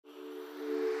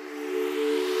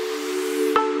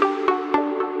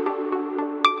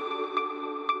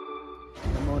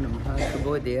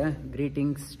Shubhodaya.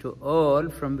 Greetings to all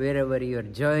from wherever you are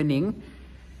joining.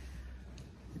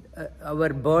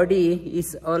 Our body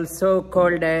is also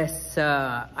called as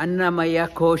annamaya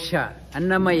Kosha.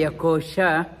 Annamaya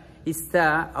Kosha is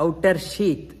the outer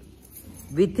sheath.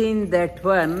 Within that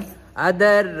one,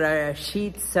 other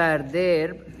sheaths are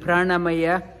there: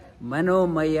 pranamaya,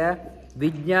 manomaya,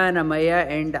 vijnanamaya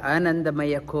and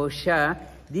anandamaya Kosha.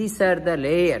 These are the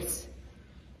layers.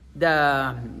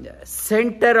 The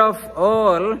center of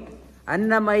all,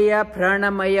 annamaya,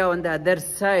 pranamaya on the other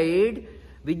side,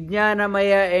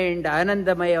 vijnanamaya and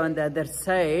anandamaya on the other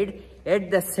side, at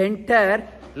the center,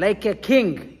 like a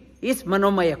king, is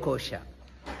manomaya Kosha.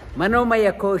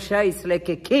 Manomaya Kosha is like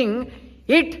a king.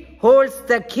 It holds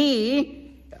the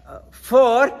key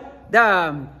for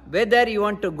the, whether you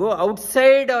want to go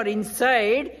outside or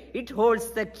inside, it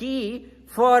holds the key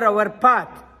for our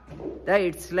path.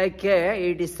 It's like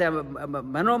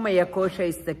manomaya Kosha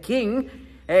is the king,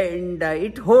 and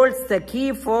it holds the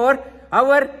key for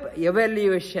our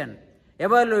evolution.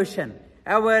 Our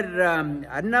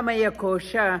annamaya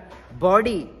Kosha,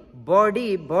 body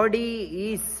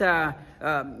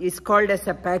is called as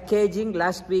a packaging.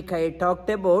 Last week I talked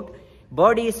about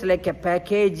body is like a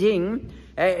packaging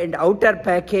and outer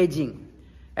packaging,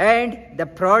 and the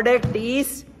product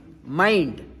is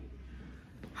mind.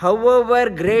 However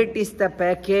great is the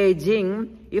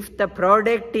packaging, if the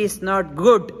product is not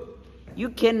good, you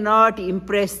cannot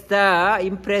impress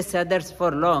others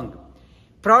for long.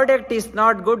 Product is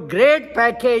not good, great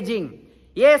packaging.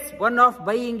 Yes, one-off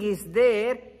buying is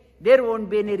there won't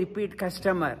be any repeat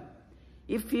customer.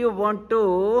 If you want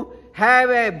to have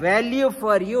a value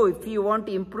for you, if you want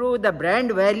to improve the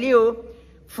brand value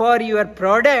for your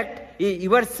product,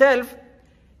 yourself,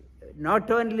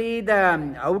 not only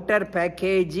the outer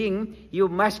packaging, you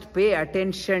must pay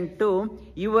attention to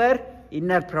your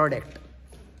inner product.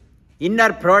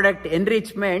 Inner product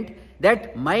enrichment,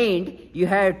 that mind, you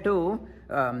have to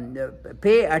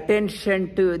pay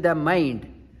attention to the mind.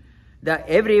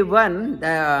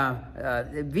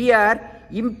 We are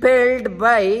impelled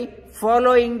by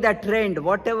following the trend.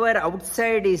 Whatever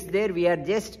outside is there, we are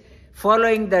just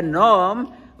following the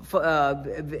norm.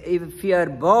 If you are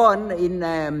born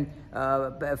in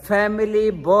family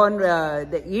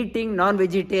eating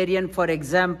non-vegetarian, for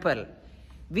example,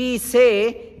 we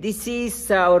say this is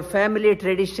our family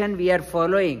tradition we are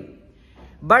following.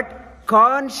 But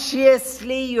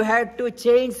consciously you have to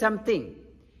change something.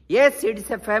 Yes, it is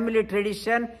a family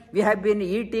tradition. We have been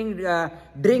eating,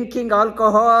 drinking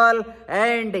alcohol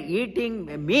and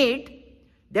eating meat.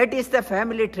 That is the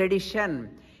family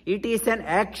tradition. It is an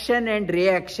action and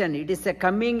reaction. It is a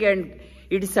coming and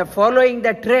it is a following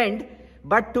the trend.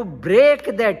 But to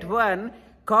break that one,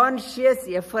 conscious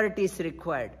effort is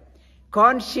required.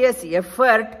 Conscious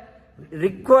effort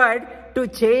required to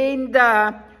change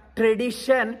the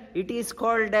tradition. It is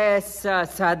called as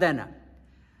sadhana.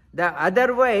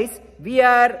 Otherwise, we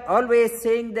are always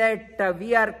saying that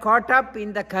we are caught up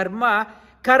in the karma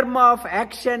of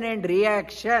action and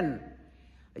reaction.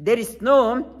 There is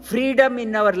no freedom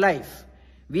in our life.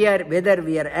 Whether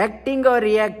we are acting or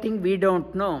reacting, we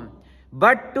don't know.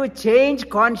 But to change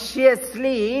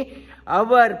consciously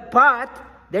our path,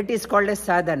 that is called a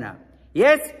sadhana.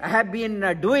 Yes, I have been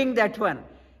doing that one.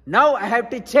 Now I have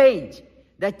to change.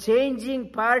 The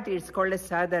changing part is called a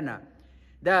sadhana.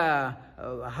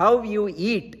 How you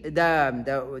eat,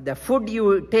 the food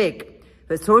you take,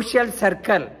 the social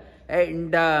circle,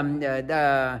 and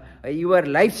your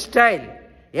lifestyle,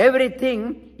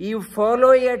 everything, you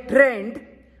follow a trend,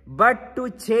 but to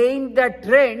change the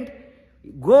trend,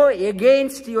 go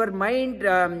against your mind,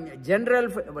 general,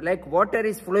 like water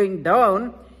is flowing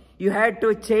down, you have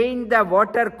to change the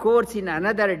water course in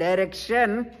another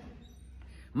direction,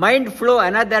 mind flow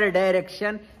another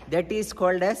direction. That is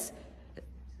called as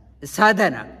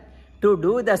sadhana. To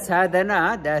do the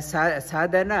sadhana,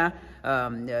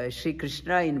 Sri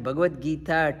Krishna in Bhagavad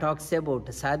Gita talks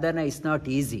about sadhana is not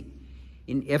easy.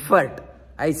 In effort,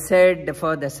 I said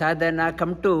for the sadhana,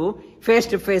 come to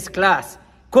face-to-face class,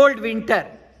 cold winter.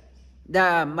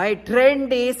 My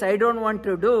trend is I don't want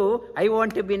to do, I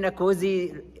want to be in a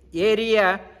cozy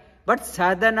area, but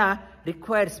sadhana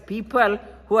requires people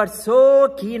who are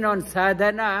so keen on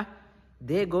sadhana,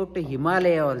 they go to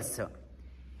Himalaya also.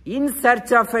 In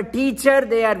search of a teacher,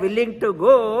 they are willing to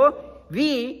go.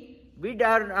 We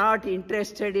are not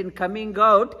interested in coming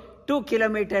out 2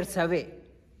 kilometers away.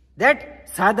 That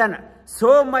sadhana,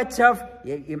 so much of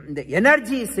the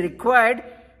energy is required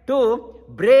to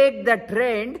break the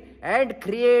trend and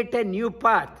create a new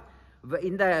path.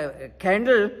 In the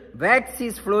candle, wax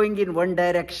is flowing in one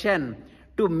direction.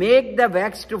 To make the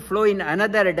wax to flow in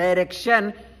another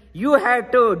direction, you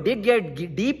have to dig a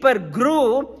deeper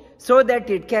groove so that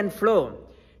it can flow.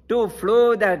 To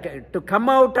come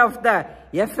out of the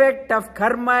effect of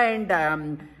karma and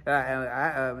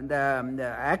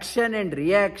the action and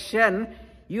reaction,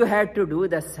 you have to do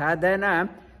the sadhana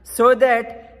so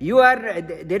that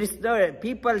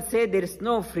people say there is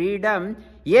no freedom.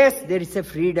 Yes, there is a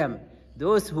freedom.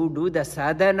 Those who do the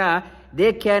sadhana,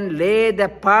 they can lay the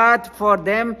path for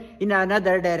them in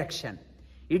another direction.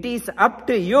 It is up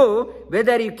to you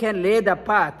whether you can lay the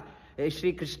path.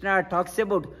 Sri Krishna talks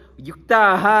about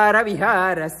yukta ahara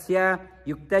viharasya,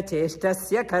 yukta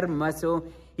chestasya karmasu,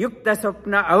 yukta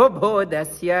swapna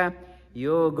avabodhasya,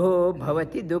 yogo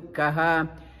bhavati dukkha.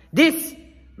 This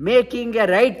making a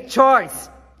right choice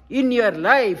in your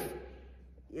life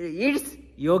is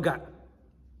yoga.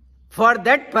 For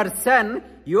that person,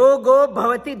 yogo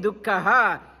bhavati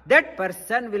dukkha. That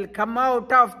person will come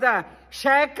out of the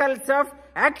shackles of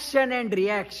action and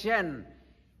reaction.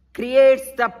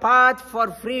 Creates the path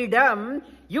for freedom.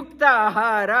 Yukta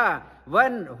ahara.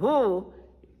 One who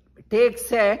takes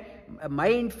a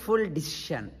mindful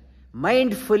decision.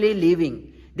 Mindfully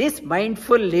living. This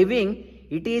mindful living,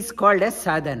 it is called as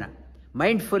sadhana.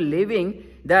 Mindful living.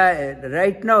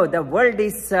 Right now the world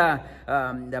is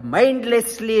the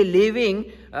mindlessly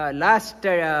living. On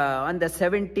the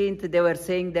 17th they were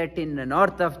saying that in the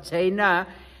north of China,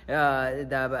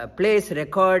 the place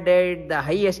recorded the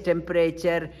highest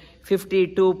temperature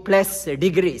 52 plus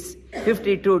degrees.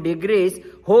 52 degrees.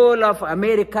 Whole of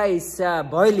America is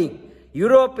boiling.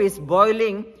 Europe is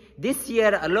boiling. This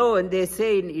year alone, they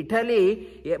say in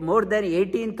Italy, more than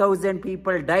 18,000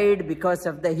 people died because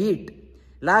of the heat.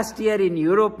 Last year in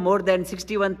Europe, more than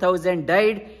 61,000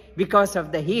 died because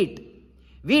of the heat.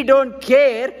 We don't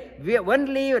care. We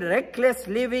only reckless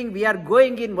living. We are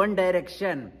going in one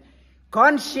direction.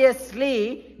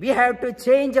 Consciously, we have to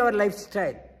change our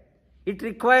lifestyle. It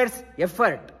requires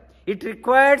effort. It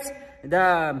requires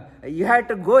you have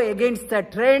to go against the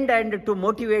trend and to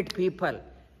motivate people.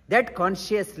 That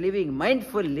conscious living,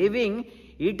 mindful living,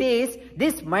 it is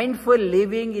this mindful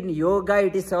living in yoga,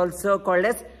 it is also called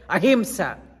as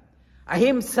ahimsa.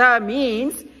 Ahimsa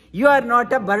means you are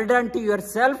not a burden to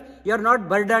yourself, you are not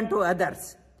burden to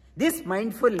others. This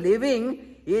mindful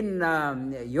living in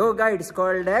yoga, it is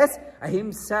called as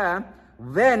ahimsa.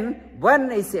 When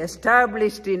one is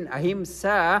established in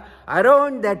ahimsa,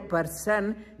 around that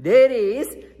person there is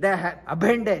the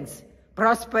abundance,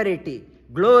 prosperity,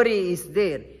 glory is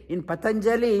there. In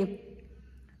Patanjali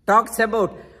talks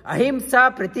about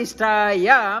ahimsa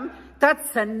pratishtayam tat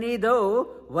sannidho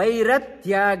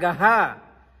vairatyagaha.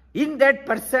 In that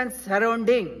person's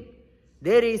surrounding,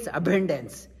 there is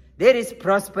abundance, there is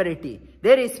prosperity,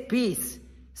 there is peace,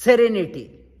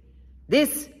 serenity.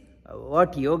 This,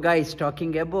 what yoga is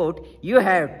talking about, you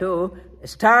have to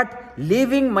start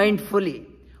living mindfully.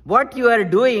 What you are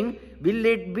doing, will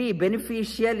it be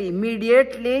beneficial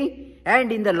immediately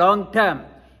and in the long term?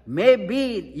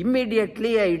 Maybe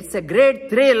immediately it's a great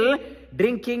thrill,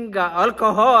 drinking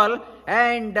alcohol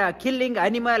and killing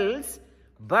animals,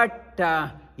 but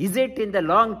is it in the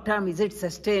long term, is it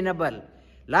sustainable?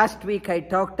 Last week I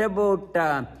talked about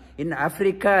in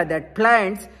Africa that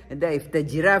plants, if the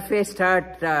giraffe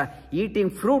start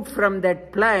eating fruit from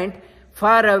that plant,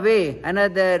 far away,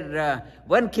 another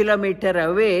 1 kilometer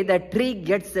away, the tree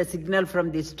gets the signal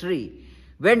from this tree.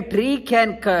 When tree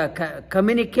can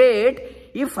communicate,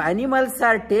 if animals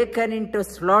are taken into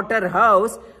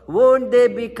slaughterhouse, won't they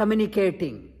be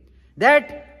communicating?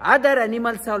 That other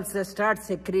animals also start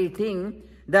secreting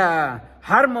the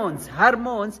hormones,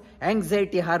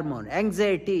 anxiety hormone.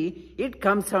 Anxiety, it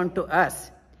comes on to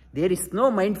us. There is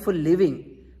no mindful living.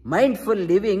 Mindful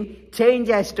living, change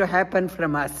has to happen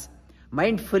from us.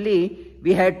 Mindfully,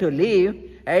 we have to live,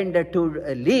 and to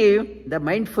live the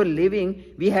mindful living,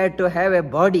 we have to have a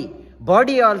body.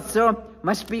 Body also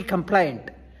must be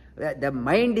compliant. The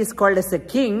mind is called as a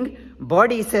king,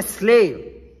 body is a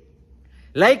slave.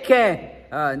 Like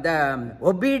the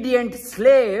obedient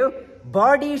slave,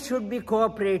 body should be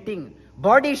cooperating,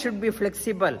 body should be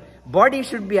flexible, body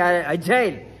should be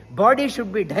agile, body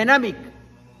should be dynamic,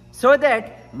 so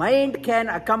that mind can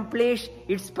accomplish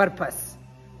its purpose.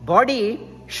 Body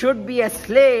should be a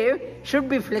slave, should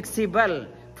be flexible.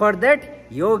 For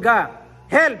that, yoga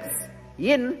helps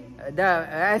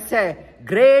as a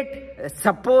great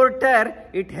supporter,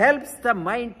 it helps the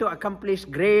mind to accomplish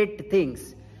great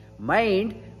things.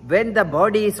 Mind, when the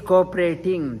body is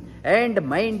cooperating and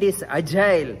mind is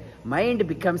agile, mind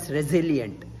becomes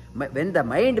resilient. When the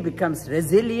mind becomes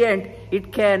resilient,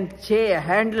 it can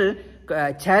handle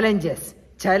challenges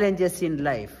in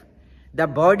life. The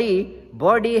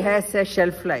body has a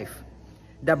shelf life.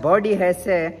 The body has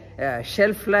a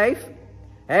shelf life,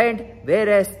 and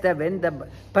whereas when the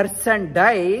person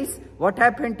dies, what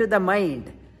happened to the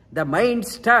mind? The mind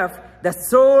stuff, the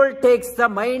soul takes the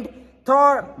mind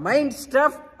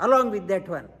stuff along with that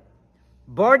one.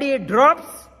 Body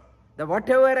drops, the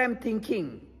whatever I am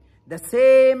thinking, the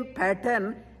same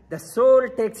pattern, the soul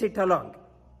takes it along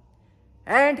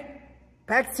and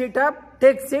packs it up,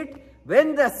 takes it.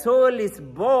 When the soul is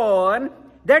born,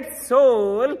 that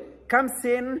soul comes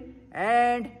in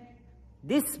and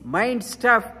this mind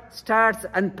stuff starts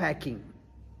unpacking.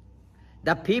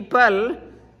 The people,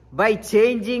 by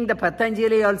changing, the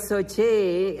Patanjali also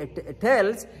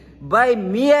tells, by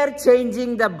mere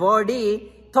changing the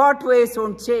body, thought ways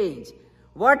won't change.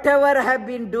 Whatever I have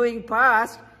been doing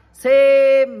past,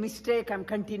 same mistake I am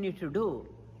continue to do.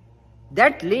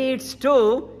 That leads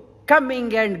to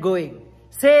coming and going.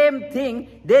 Same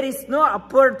thing, there is no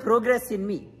upward progress in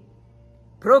me.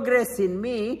 Progress in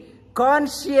me,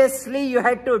 consciously you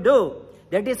had to do.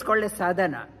 That is called a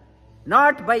sadhana.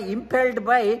 Not by impelled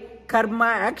by karma,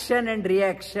 action and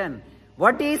reaction.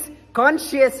 What is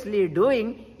consciously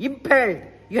doing? Impelled.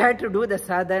 You had to do the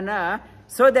sadhana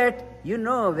so that you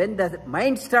know when the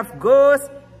mind stuff goes,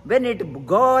 when it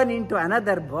gone into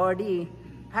another body,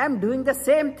 I am doing the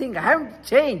same thing. I haven't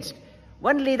changed.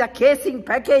 Only the casing,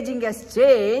 packaging has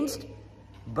changed,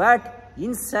 but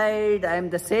inside I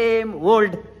am the same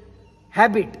old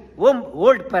habit,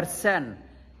 old person.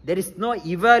 There is no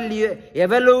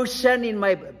evolution in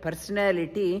my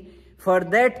personality. For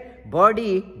that,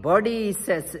 body is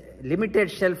a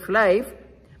limited shelf life,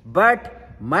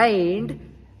 but mind,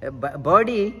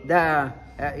 body,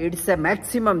 it's a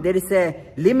maximum. There is a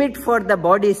limit for the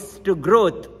body's to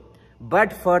growth,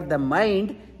 but for the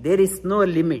mind, there is no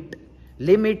limit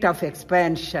of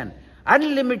expansion.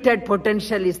 Unlimited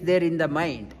potential is there in the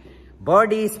mind.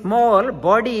 Body is small,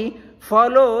 body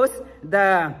follows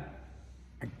the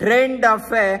trend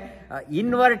of a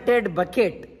inverted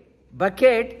bucket.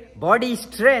 Body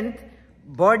strength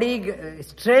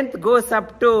goes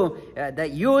up to the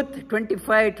youth,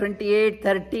 25, 28,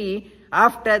 30.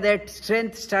 After that,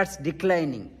 strength starts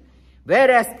declining.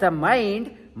 Whereas the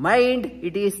mind,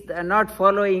 it is not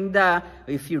following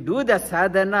if you do the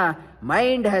sadhana,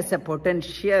 mind has a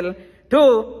potential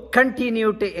to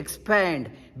continue to expand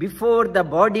before the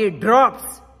body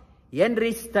drops.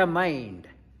 Enrich the mind.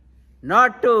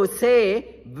 Not to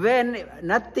say when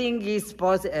nothing is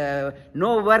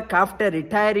no work after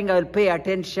retiring, I will pay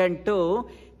attention to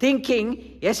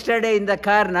thinking. Yesterday in the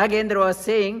car, Nagendra was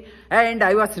saying, and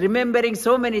I was remembering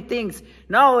so many things.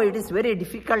 Now it is very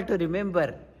difficult to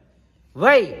remember.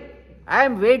 Why? I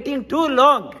am waiting too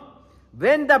long.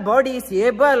 When the body is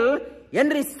able,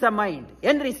 enrich the mind.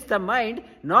 Enrich the mind,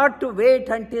 not to wait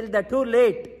until the too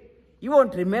late. You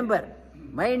won't remember.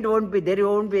 Mind won't be, there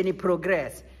won't be any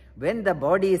progress. When the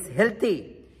body is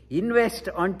healthy, invest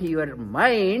onto your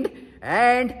mind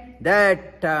and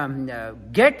that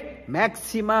get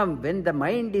maximum. When the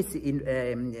mind is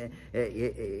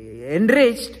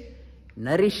enriched,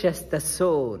 nourishes the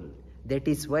soul. That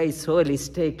is why soul is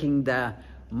taking the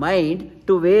mind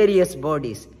to various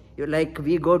bodies. Like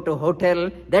we go to hotel,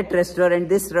 that restaurant,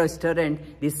 this restaurant,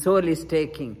 the soul is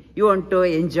taking. You want to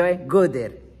enjoy? Go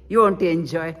there. You want to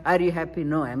enjoy? Are you happy?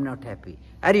 No, I am not happy.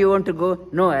 Are you want to go?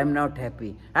 No, I am not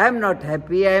happy. I am not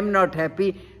happy. I am not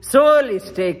happy. Soul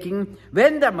is taking.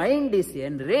 When the mind is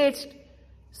enriched,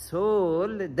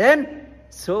 then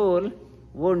soul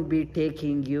won't be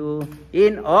taking you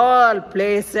in all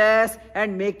places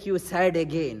and make you sad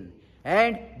again.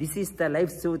 And this is the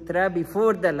life sutra.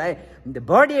 Before the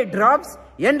body drops,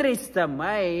 enrich the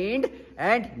mind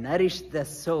and nourish the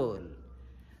soul.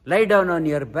 Lie down on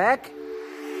your back.